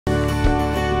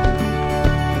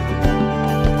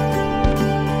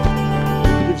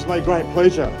my great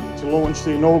pleasure to launch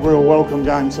the inaugural Welcome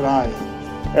Game today.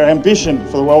 Our ambition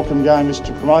for the Welcome Game is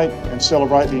to promote and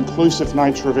celebrate the inclusive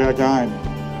nature of our game.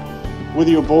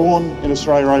 Whether you're born in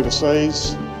Australia or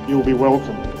overseas, you'll be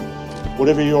welcome.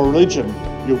 Whatever your religion,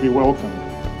 you'll be welcome.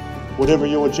 Whatever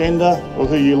your gender or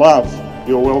who you love,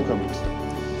 you're welcomed.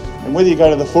 And whether you go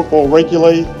to the football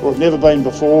regularly or have never been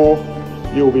before,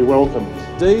 you'll be welcomed.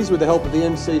 D's, with the help of the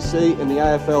MCC and the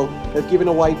AFL, have given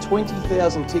away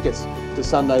 20,000 tickets to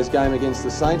Sunday's game against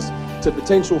the Saints to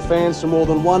potential fans from more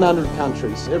than 100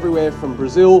 countries, everywhere from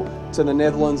Brazil to the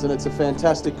Netherlands, and it's a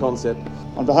fantastic concept.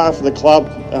 On behalf of the club,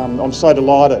 I'm so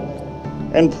delighted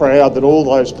and proud that all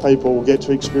those people will get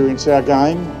to experience our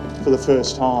game for the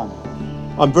first time.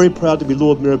 I'm very proud to be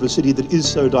Lord Mayor of a city that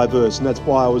is so diverse, and that's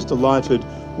why I was delighted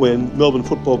when Melbourne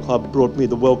Football Club brought me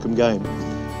the Welcome Game.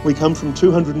 We come from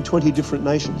 220 different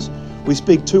nations. We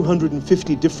speak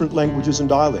 250 different languages and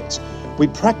dialects. We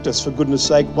practice, for goodness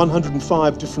sake,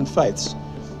 105 different faiths,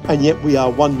 and yet we are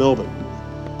one Melbourne.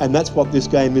 And that's what this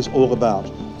game is all about.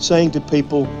 Saying to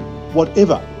people,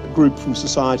 whatever group from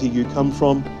society you come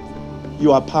from,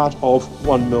 you are part of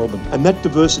one Melbourne. And that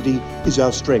diversity is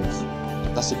our strength.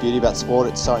 That's the beauty about sport.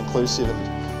 It's so inclusive,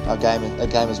 and our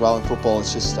game as well in football.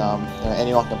 It's just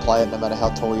anyone can play it, no matter how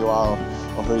tall you are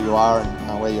or who you are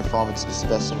and where you're from. It's the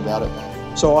best thing about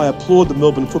it. So I applaud the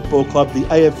Melbourne Football Club, the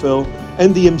AFL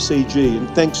and the MCG, and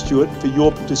thanks Stuart for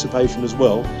your participation as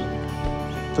well,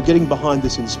 for getting behind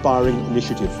this inspiring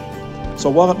initiative. So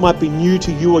while it might be new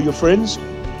to you or your friends,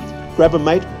 grab a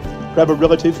mate, grab a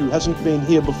relative who hasn't been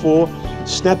here before,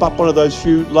 snap up one of those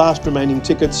few last remaining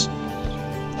tickets,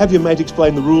 have your mate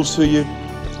explain the rules to you,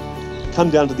 come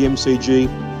down to the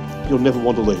MCG, you'll never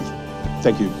want to leave.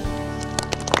 Thank you.